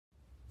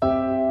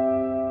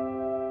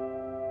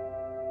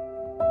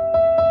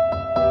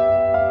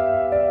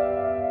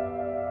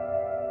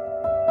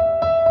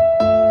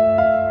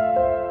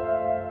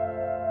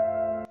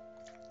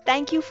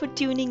Thank you for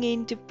tuning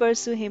in to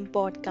Pursue Him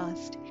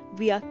podcast.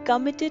 We are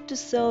committed to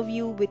serve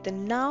you with the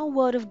now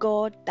word of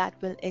God that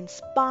will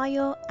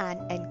inspire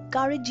and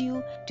encourage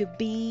you to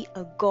be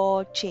a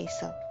God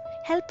chaser.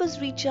 Help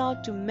us reach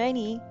out to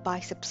many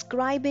by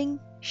subscribing,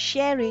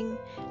 sharing,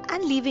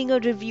 and leaving a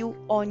review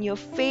on your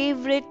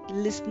favorite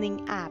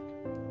listening app.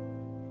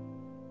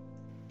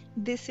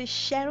 This is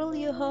Cheryl,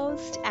 your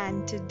host,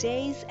 and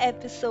today's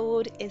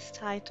episode is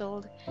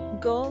titled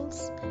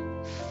Girls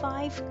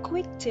 5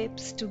 Quick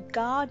Tips to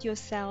Guard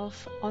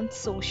Yourself on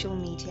Social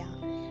Media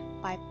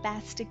by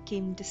Pastor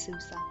Kim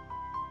D'Souza.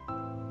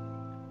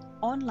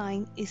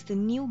 Online is the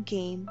new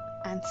game,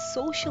 and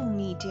social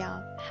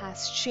media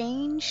has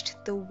changed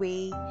the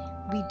way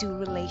we do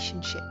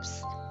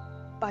relationships.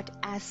 But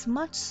as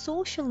much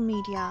social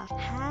media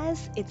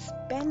has its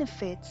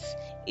benefits,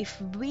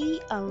 if we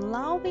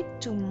allow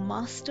it to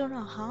master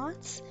our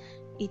hearts,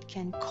 it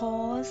can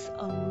cause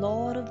a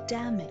lot of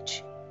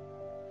damage.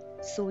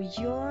 So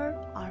here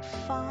are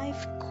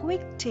 5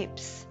 quick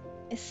tips,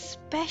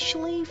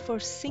 especially for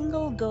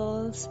single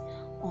girls,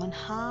 on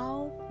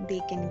how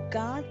they can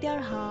guard their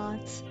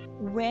hearts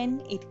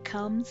when it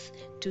comes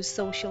to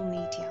social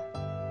media.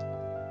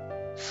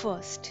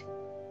 First,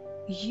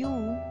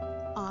 you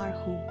are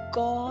who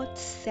God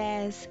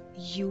says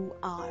you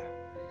are.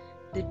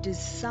 The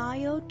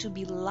desire to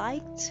be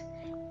liked,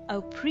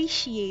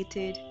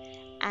 appreciated,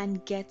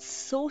 and get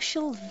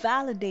social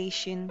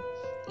validation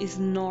is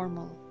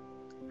normal.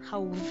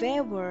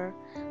 However,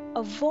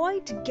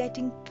 avoid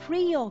getting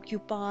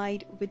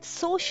preoccupied with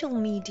social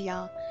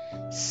media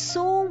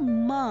so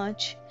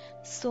much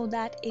so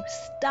that it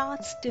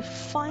starts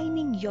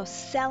defining your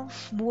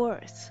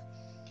self-worth.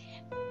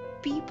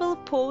 People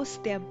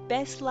post their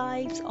best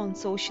lives on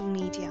social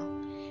media,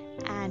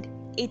 and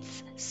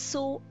it's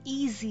so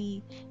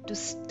easy to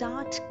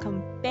start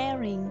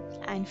comparing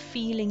and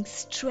feeling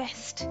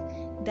stressed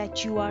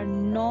that you are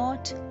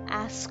not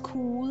as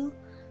cool,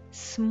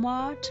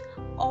 smart,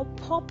 or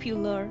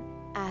popular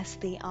as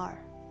they are.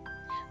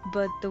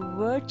 But the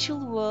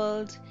virtual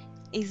world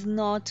is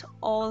not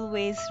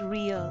always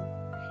real,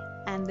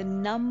 and the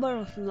number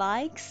of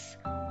likes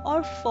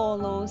or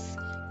follows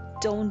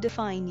don't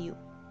define you.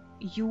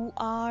 You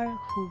are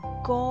who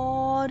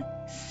God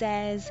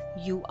says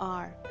you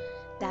are.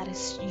 That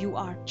is, you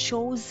are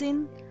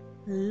chosen,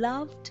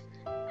 loved,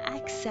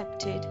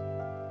 accepted,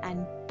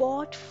 and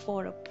bought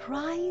for a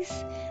price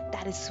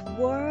that is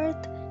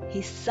worth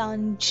His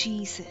Son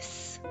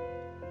Jesus.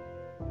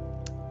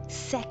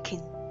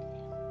 Second,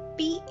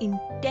 be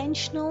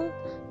intentional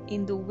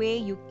in the way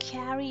you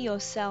carry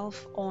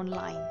yourself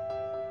online.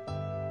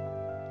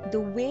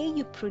 The way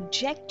you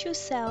project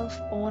yourself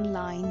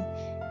online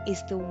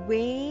is the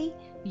way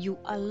you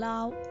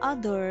allow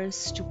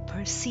others to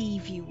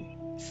perceive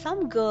you.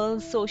 Some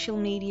girls' social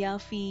media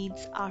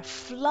feeds are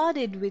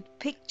flooded with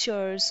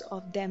pictures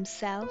of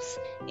themselves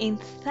in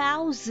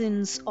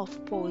thousands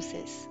of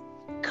poses.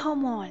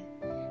 Come on,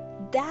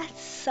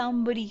 that's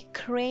somebody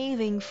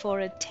craving for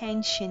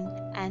attention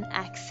and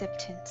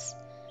acceptance.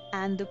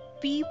 And the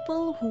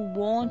people who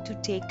want to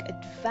take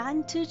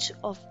advantage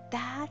of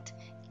that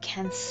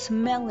can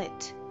smell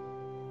it.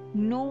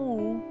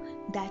 Know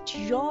that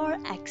your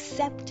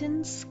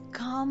acceptance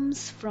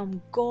comes from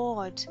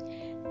God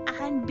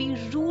and be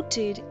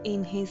rooted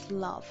in His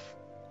love.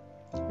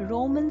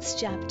 Romans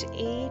chapter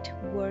 8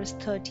 verse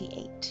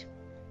 38.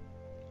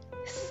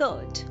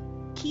 Third,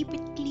 keep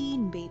it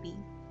clean, baby.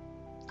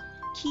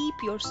 Keep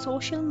your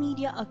social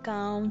media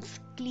accounts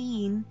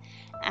clean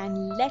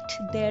and let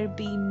there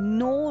be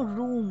no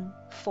room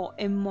for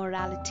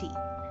immorality.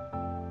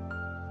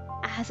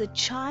 As a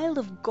child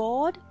of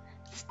God,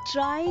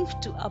 strive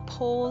to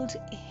uphold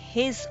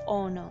His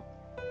honor.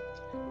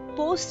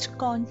 Post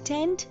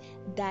content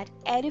that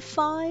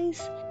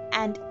edifies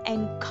and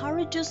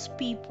encourages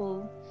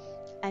people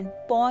and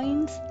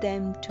points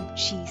them to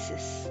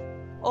Jesus.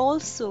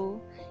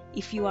 Also,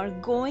 if you are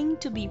going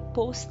to be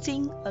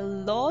posting a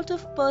lot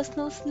of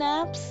personal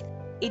snaps,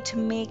 it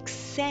makes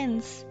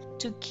sense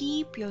to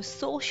keep your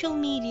social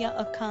media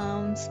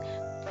accounts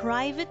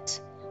private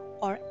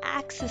or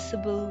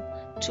accessible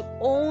to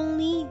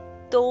only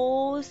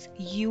those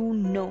you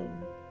know.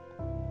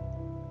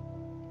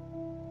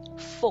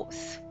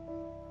 Fourth,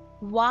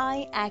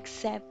 why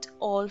accept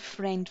all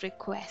friend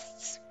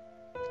requests?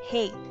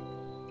 Hey,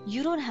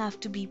 you don't have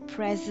to be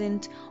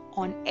present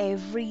on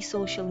every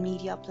social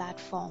media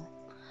platform,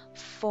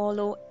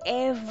 follow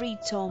every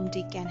Tom,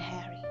 Dick, and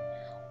Harry,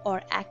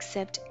 or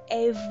accept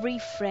every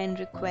friend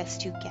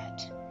request you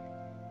get.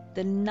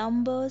 The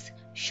numbers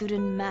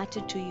shouldn't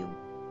matter to you.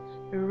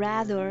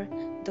 Rather,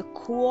 the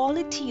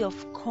quality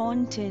of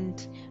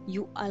content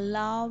you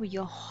allow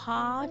your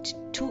heart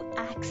to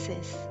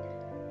access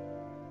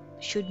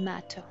should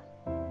matter.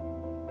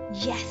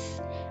 Yes,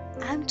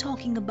 I'm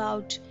talking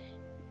about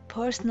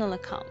personal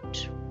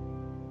account.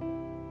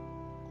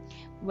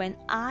 When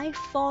I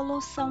follow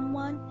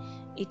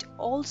someone, it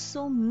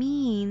also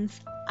means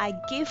I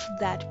give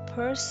that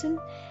person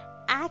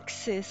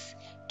access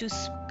to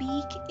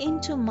speak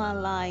into my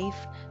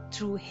life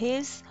through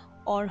his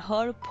or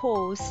her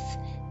posts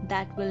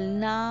that will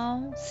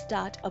now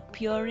start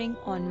appearing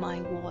on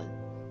my wall.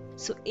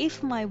 So,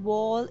 if my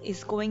wall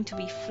is going to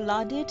be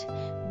flooded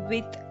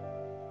with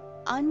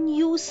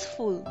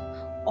unuseful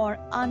or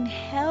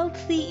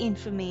unhealthy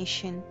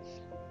information,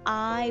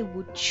 I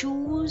would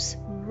choose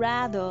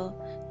rather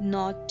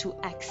not to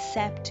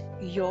accept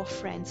your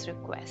friend's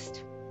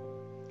request.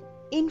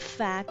 In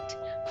fact,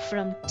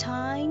 from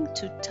time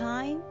to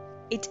time,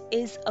 it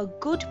is a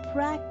good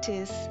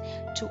practice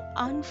to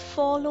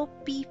unfollow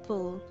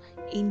people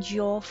in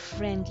your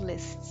friend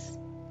lists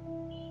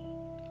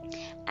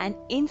and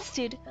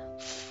instead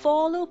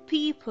follow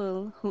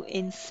people who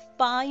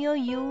inspire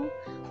you,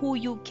 who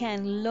you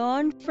can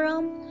learn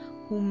from,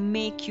 who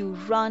make you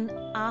run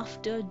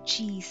after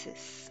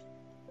Jesus.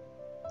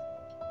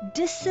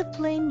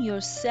 Discipline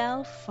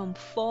yourself from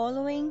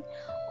following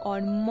or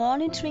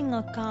monitoring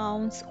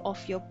accounts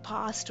of your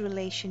past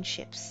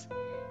relationships.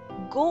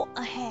 Go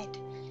ahead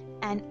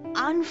and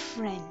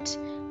unfriend,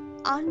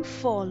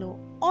 unfollow,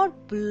 or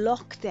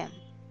block them,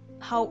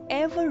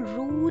 however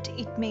rude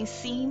it may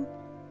seem,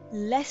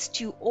 lest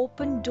you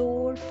open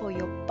door for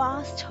your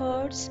past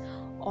hurts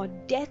or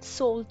dead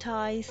soul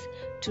ties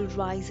to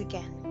rise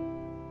again.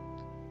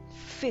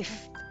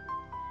 Fifth,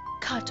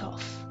 cut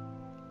off.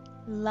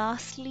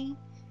 Lastly,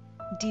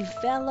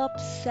 develop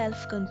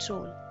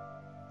self-control.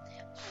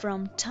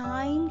 From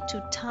time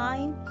to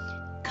time,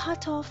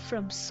 cut off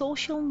from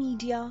social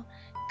media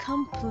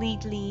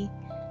completely,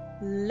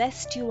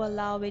 lest you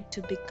allow it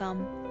to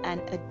become an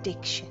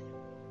addiction.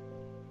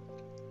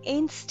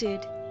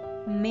 Instead,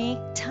 make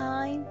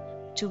time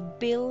to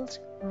build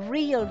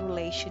real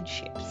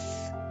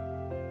relationships.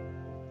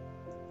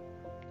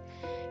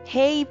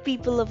 Hey,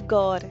 people of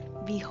God,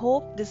 we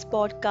hope this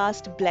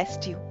podcast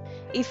blessed you.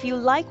 If you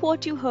like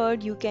what you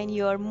heard, you can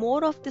hear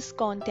more of this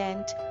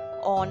content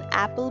on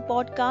Apple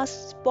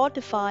Podcasts,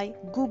 Spotify,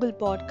 Google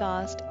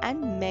Podcast,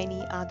 and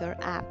many other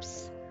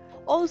apps.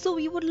 Also,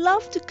 we would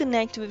love to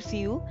connect with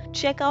you.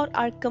 Check out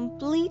our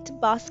complete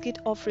basket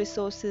of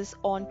resources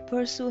on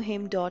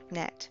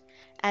pursuehim.net.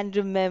 And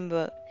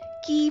remember,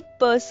 keep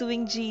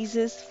pursuing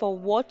Jesus, for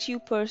what you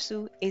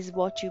pursue is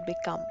what you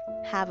become.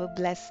 Have a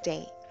blessed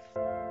day.